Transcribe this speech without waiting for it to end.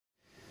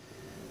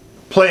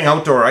Playing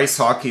outdoor ice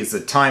hockey is a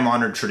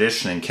time-honored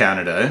tradition in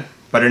Canada,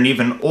 but an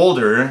even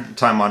older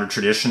time-honored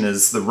tradition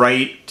is the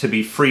right to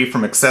be free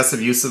from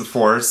excessive use of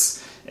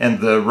force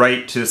and the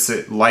right to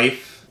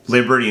life,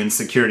 liberty, and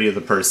security of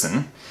the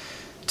person.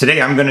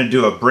 Today I'm going to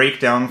do a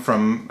breakdown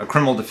from a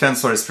criminal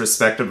defense lawyer's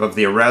perspective of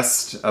the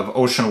arrest of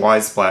Ocean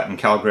Weisblatt in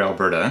Calgary,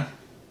 Alberta.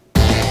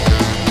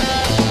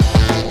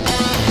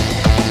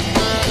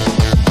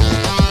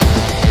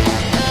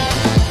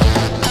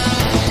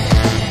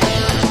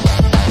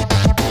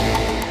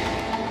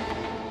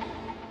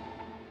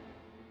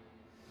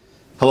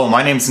 Hello,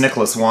 my name's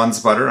Nicholas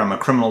Wansbutter. I'm a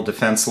criminal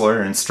defense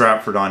lawyer in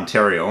Stratford,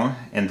 Ontario,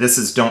 and this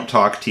is Don't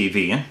Talk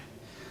TV.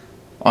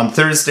 On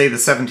Thursday, the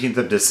 17th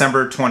of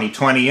December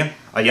 2020,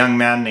 a young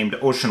man named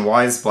Ocean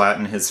Weisblatt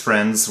and his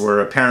friends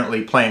were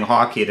apparently playing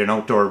hockey at an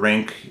outdoor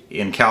rink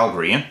in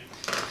Calgary.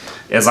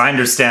 As I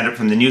understand it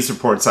from the news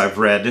reports I've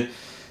read,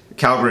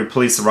 Calgary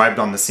police arrived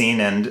on the scene,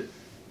 and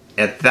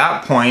at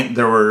that point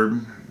there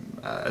were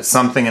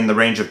something in the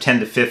range of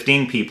 10 to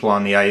 15 people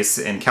on the ice,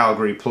 and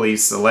Calgary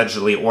police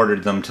allegedly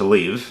ordered them to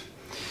leave.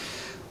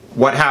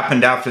 What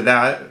happened after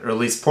that, or at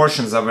least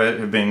portions of it,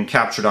 have been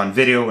captured on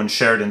video and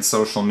shared in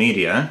social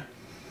media.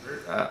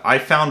 I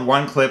found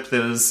one clip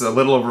that was a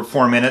little over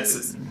 4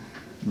 minutes,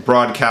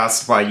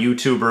 broadcast by a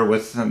YouTuber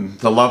with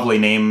the lovely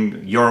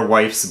name Your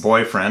Wife's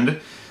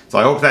Boyfriend. So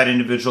I hope that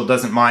individual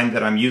doesn't mind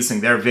that I'm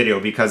using their video,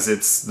 because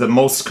it's the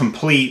most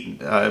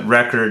complete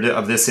record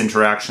of this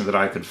interaction that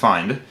I could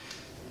find.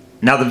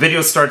 Now the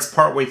video starts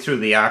partway through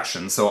the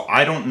action, so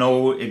I don't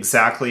know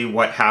exactly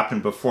what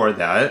happened before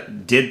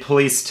that. Did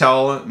police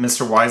tell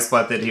Mr.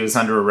 Weisblatt that he was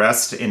under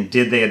arrest, and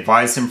did they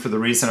advise him for the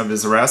reason of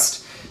his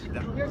arrest?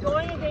 You're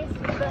going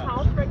against the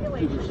health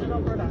regulations in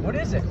Alberta. What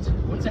is it?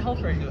 What's the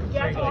health regulation?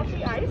 Get off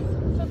the ice.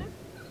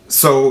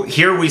 So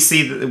here we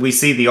see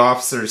the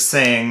officers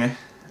saying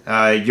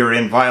you're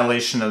in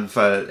violation of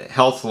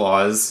health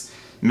laws.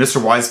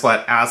 Mr.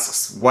 Weisblatt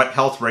asks what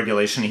health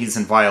regulation he's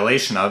in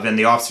violation of, and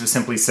the officer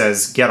simply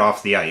says, "Get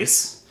off the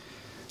ice."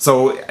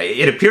 So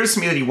it appears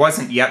to me that he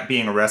wasn't yet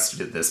being arrested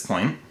at this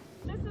point.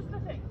 This is the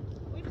thing.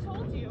 We've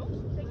told you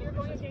that you're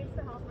going against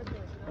the health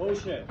regulations.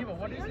 Ocean. Yeah, but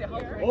what is the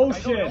health regulation?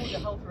 Ocean. I don't know the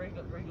health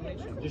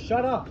regulation. Just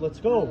shut up. Let's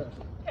go.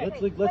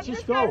 Let's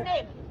just go.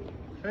 Hey,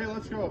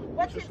 let's go.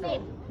 What's his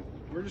name?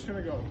 We're just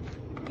gonna go.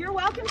 You're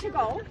welcome to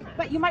go,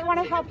 but you might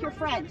want to help your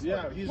friend.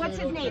 Yeah, he's What's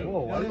his name?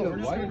 We're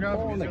just gonna grab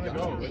him. He's gonna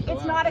go.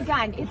 It's not a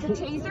gun. It's a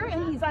taser,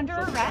 and he's under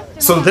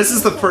arrest. So this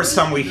is the first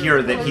time we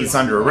hear that he's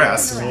under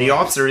arrest. The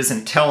officer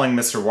isn't telling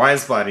Mr.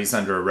 Weisblatt he's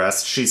under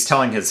arrest. She's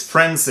telling his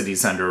friends that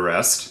he's under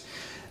arrest.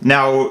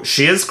 Now,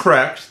 she is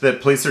correct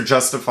that police are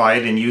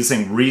justified in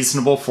using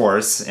reasonable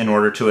force in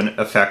order to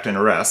effect an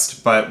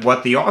arrest, but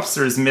what the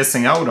officer is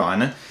missing out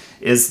on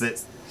is that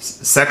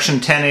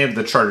Section 10A of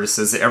the Charter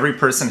says that every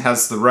person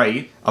has the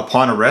right,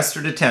 upon arrest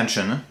or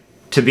detention,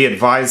 to be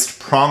advised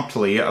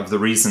promptly of the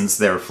reasons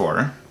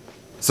therefor.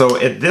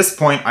 So at this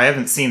point, I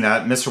haven't seen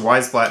that. Mr.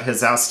 Weisblatt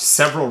has asked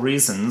several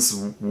reasons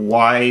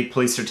why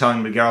police are telling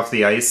him to get off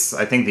the ice.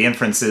 I think the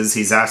inference is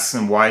he's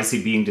asking why is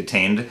he being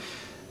detained.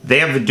 They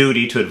have a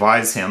duty to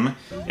advise him,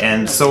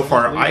 and so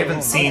far I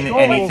haven't seen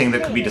anything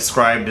that could be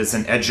described as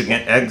an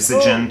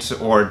exigent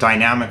or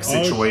dynamic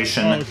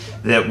situation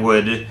that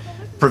would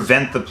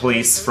prevent the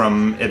police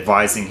from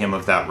advising him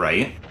of that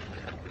right.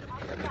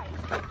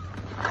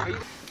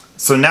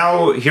 So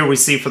now here we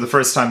see for the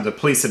first time the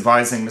police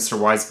advising Mr.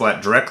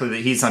 Weisblatt directly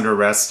that he's under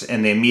arrest,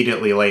 and they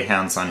immediately lay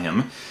hands on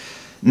him.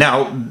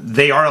 Now,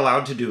 they are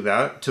allowed to do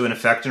that to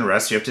effect an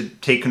arrest. You have to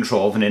take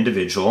control of an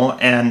individual,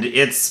 and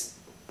it's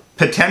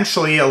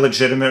potentially a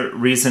legitimate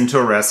reason to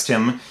arrest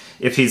him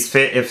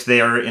if they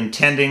are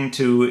intending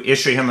to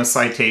issue him a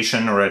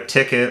citation or a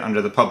ticket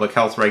under the public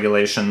health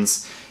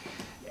regulations,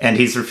 and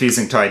he's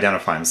refusing to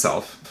identify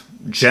himself.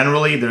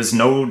 Generally, there's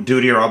no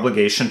duty or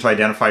obligation to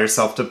identify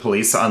yourself to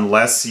police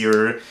unless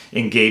you're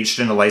engaged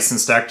in a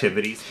licensed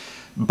activity.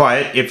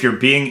 But if you're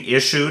being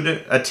issued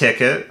a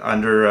ticket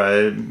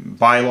under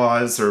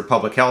bylaws or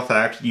Public Health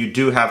Act, you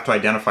do have to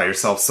identify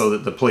yourself so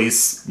that the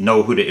police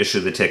know who to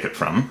issue the ticket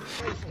from.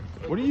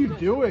 What are you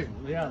doing?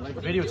 Yeah, like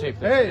videotape.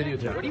 Hey,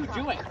 videotape. What are you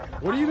doing?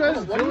 What are you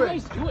guys doing? What are you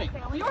guys doing?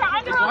 You're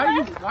under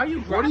arrest. Why are you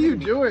What grabbing are you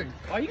me? doing?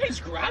 Why are you guys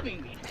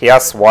grabbing me? He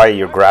asks why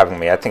you're grabbing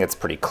me. I think it's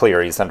pretty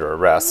clear he's under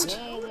arrest.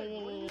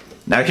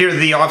 Now here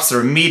the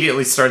officer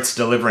immediately starts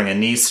delivering a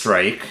knee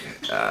strike.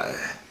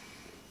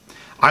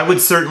 I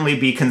would certainly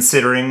be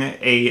considering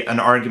an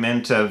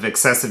argument of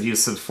excessive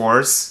use of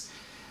force,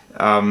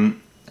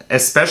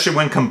 especially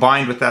when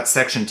combined with that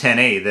Section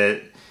 10A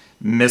that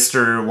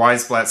Mr.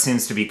 Weisblatt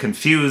seems to be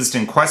confused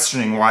and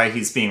questioning why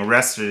he's being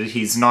arrested.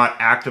 He's not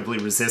actively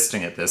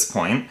resisting at this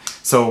point,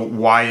 so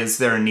why is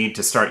there a need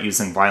to start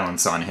using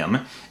violence on him?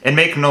 And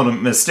make no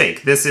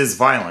mistake, this is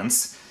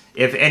violence.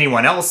 If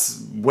anyone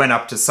else went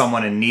up to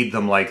someone and kneed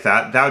them like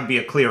that, that would be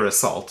a clear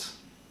assault.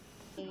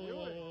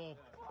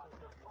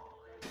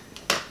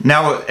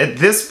 Now, at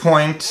this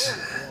point,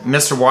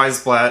 Mr.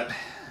 Weisblatt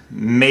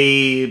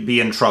may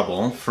be in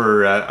trouble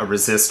for a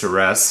resist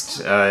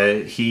arrest.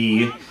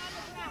 He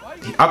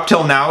Up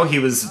till now, he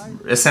was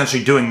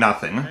essentially doing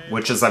nothing,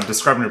 which, as I've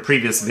described in a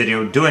previous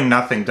video, doing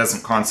nothing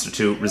doesn't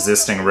constitute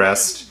resisting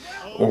arrest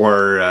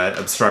or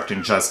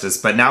obstructing justice,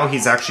 but now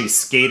he's actually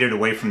skated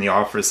away from the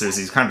officers.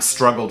 He's kind of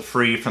struggled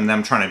free from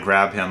them trying to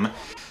grab him.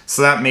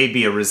 So that may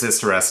be a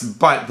resist arrest,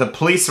 but the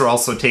police are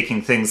also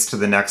taking things to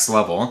the next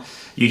level.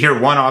 You hear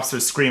one officer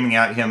screaming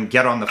at him,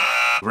 "Get on the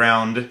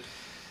ground."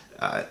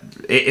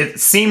 It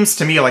seems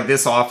to me like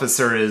this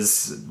officer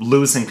is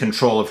losing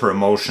control of her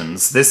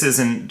emotions. This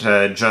isn't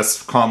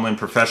just calmly and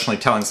professionally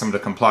telling someone to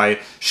comply.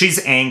 She's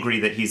angry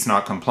that he's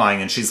not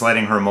complying, and she's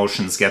letting her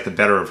emotions get the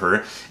better of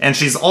her. And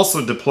she's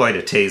also deployed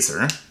a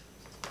taser.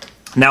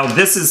 Now,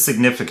 this is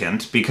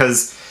significant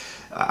because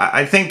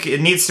I think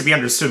it needs to be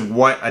understood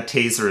what a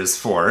taser is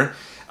for.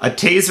 A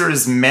taser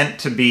is meant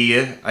to be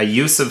a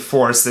use of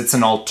force that's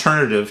an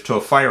alternative to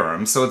a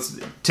firearm. So it's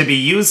to be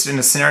used in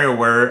a scenario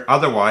where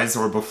otherwise,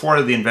 or before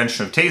the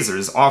invention of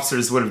tasers,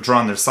 officers would have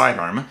drawn their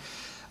sidearm.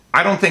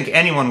 I don't think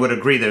anyone would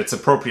agree that it's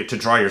appropriate to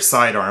draw your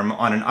sidearm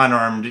on an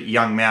unarmed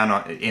young man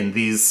in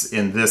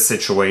this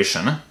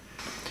situation.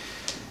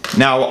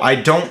 Now, I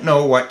don't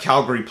know what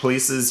Calgary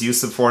Police's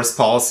use of force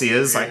policy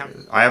is.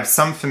 I have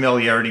some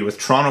familiarity with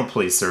Toronto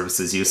Police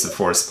Service's use of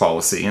force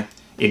policy.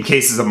 In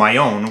cases of my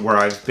own, where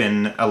I've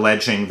been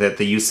alleging that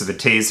the use of a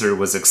taser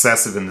was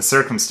excessive in the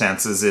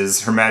circumstances,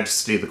 is Her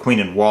Majesty the Queen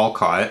in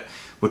Walcott,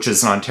 which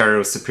is an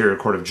Ontario Superior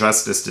Court of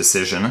Justice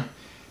decision.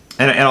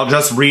 And I'll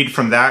just read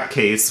from that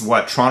case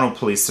what Toronto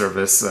Police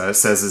Service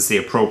says is the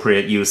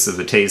appropriate use of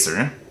a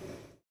taser.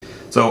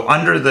 So,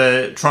 under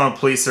the Toronto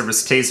Police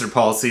Service taser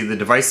policy, the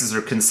devices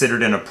are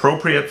considered an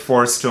appropriate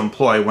force to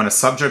employ when a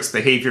subject's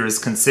behavior is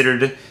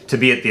considered to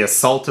be at the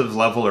assaultive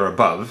level or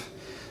above.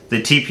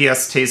 The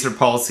TPS taser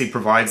policy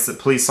provides that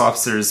police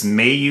officers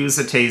may use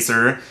a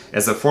taser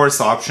as a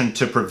force option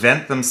to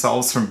prevent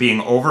themselves from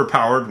being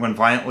overpowered when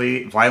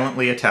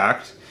violently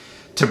attacked,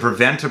 to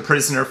prevent a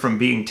prisoner from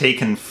being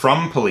taken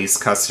from police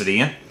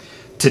custody,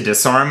 to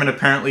disarm an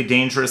apparently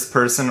dangerous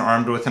person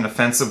armed with an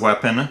offensive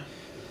weapon,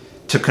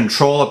 to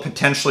control a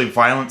potentially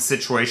violent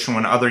situation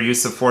when other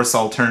use of force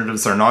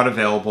alternatives are not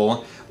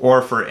available,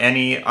 or for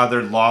any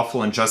other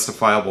lawful and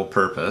justifiable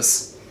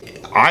purpose.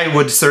 I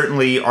would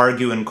certainly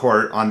argue in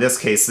court on this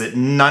case that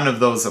none of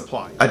those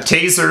apply. A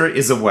taser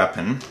is a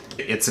weapon.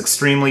 It's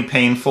extremely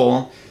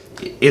painful.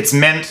 It's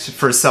meant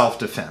for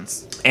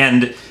self-defense.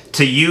 And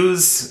to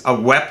use a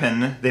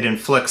weapon that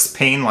inflicts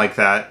pain like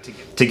that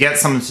to get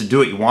someone to do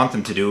what you want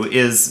them to do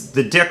is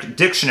the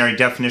dictionary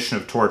definition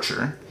of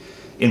torture.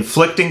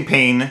 Inflicting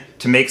pain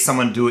to make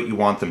someone do what you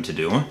want them to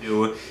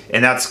do.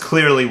 And that's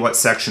clearly what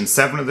Section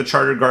 7 of the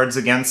Charter guards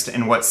against,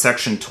 and what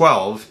Section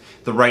 12,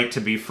 the right to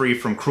be free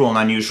from cruel and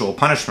unusual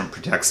punishment,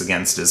 protects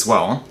against as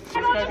well.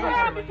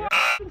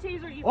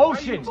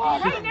 Ocean!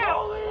 Right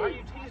now! Why are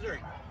you tasering?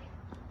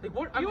 Like,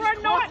 what? You are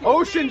not!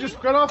 Ocean,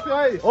 just get off the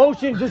ice.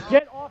 Ocean, just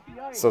get off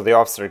the ice! So the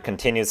officer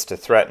continues to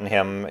threaten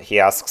him. He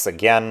asks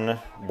again,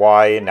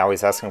 why? Now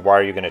he's asking, why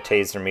are you going to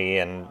taser me?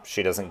 And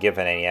she doesn't give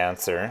any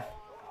answer.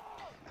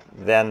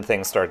 Then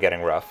things start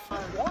getting rough.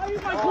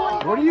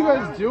 What are you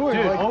guys doing?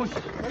 Dude, Like,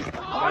 Ocean.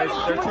 Guys,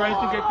 they're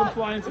trying to get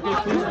compliance. Okay,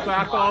 please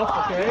back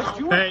off, okay?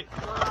 Hey,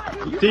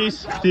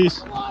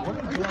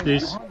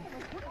 peace.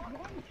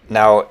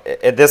 Now,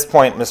 at this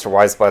point, Mr.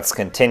 Weisblatt's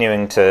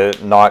continuing to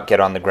not get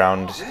on the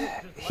ground.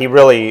 He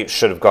really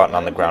should have gotten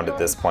on the ground at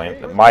this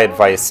point. My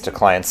advice to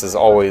clients is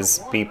always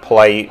be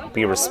polite,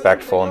 be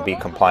respectful, and be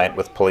compliant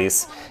with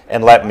police,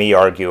 and let me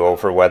argue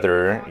over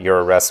whether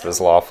your arrest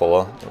was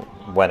lawful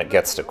when it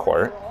gets to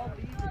court.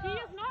 He is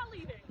not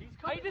leaving.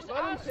 I just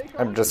asked.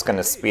 I'm just going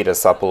to speed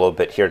us up a little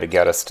bit here to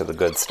get us to the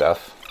good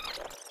stuff.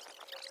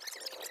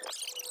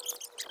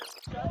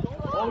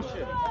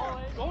 Ocean,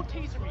 don't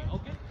taser me. I'll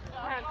get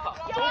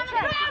handcuffed. Get on the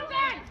ground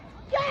then!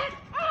 Get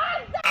on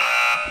the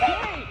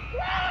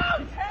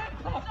ground!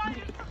 Handcuff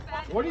me!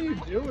 what are you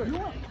doing?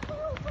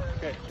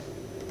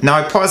 Now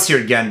I pause here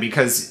again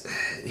because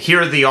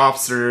here the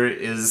officer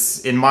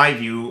is, in my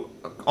view,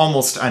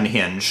 almost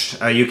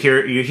unhinged. You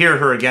hear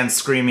her again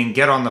screaming,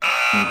 "Get on the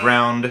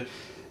ground."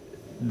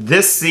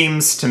 This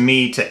seems to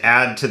me to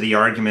add to the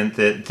argument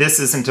that this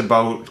isn't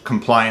about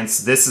compliance,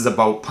 this is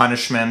about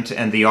punishment,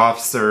 and the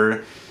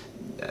officer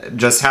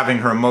just having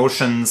her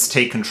emotions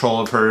take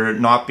control of her,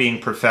 not being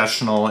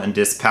professional and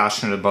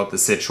dispassionate about the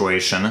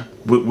situation.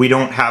 We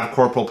don't have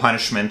corporal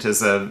punishment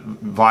as a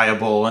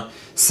viable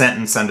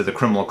sentence under the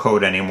criminal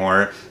code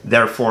anymore.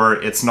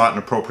 Therefore, it's not an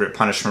appropriate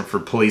punishment for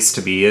police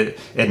to be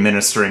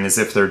administering as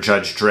if they're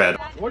Judge Dredd.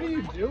 What are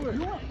you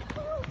doing?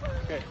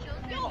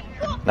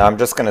 Now I'm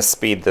just going to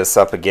speed this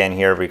up again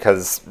here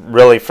because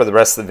really for the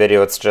rest of the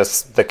video it's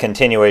just the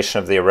continuation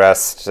of the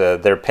arrest.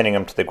 They're pinning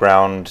him to the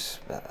ground.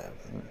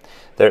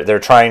 They're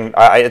trying,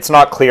 it's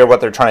not clear what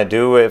they're trying to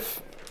do.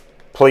 If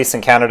police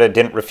in Canada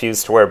didn't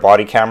refuse to wear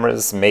body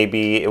cameras,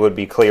 maybe it would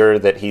be clear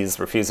that he's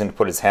refusing to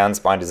put his hands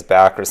behind his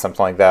back or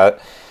something like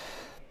that.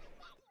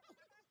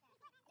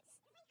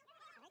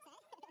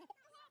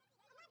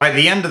 By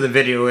the end of the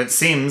video, it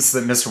seems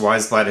that Mr.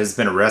 Weisblatt has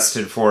been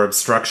arrested for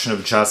obstruction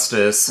of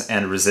justice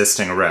and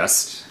resisting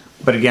arrest.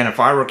 But again, if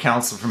I were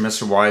counsel for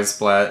Mr.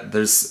 Weisblatt,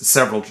 there's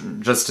several,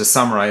 just to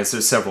summarize,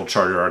 there's several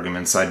charter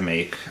arguments I'd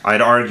make.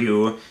 I'd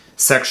argue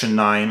Section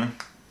 9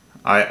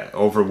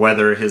 over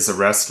whether his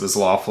arrest was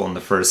lawful in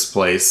the first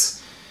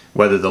place,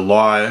 whether the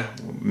law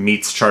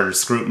meets charter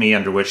scrutiny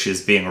under which he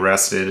is being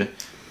arrested.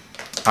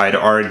 I'd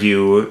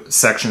argue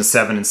Section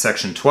 7 and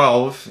Section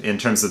 12 in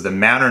terms of the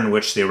manner in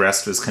which the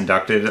arrest was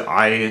conducted.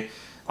 I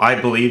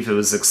believe it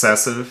was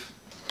excessive.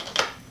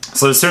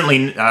 So there's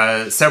certainly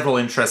several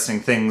interesting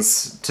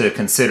things to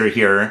consider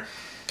here.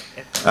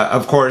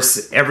 Of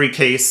course, every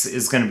case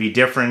is going to be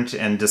different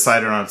and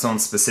decided on its own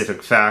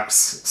specific facts,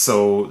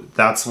 so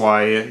that's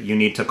why you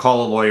need to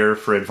call a lawyer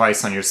for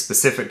advice on your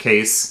specific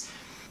case.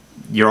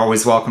 You're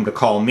always welcome to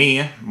call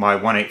me. My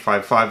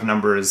 1-855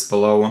 number is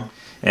below.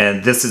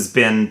 And this has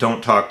been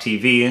Don't Talk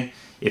TV.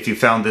 If you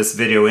found this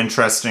video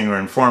interesting or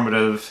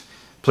informative,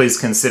 please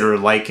consider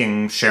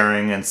liking,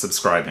 sharing, and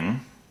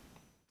subscribing.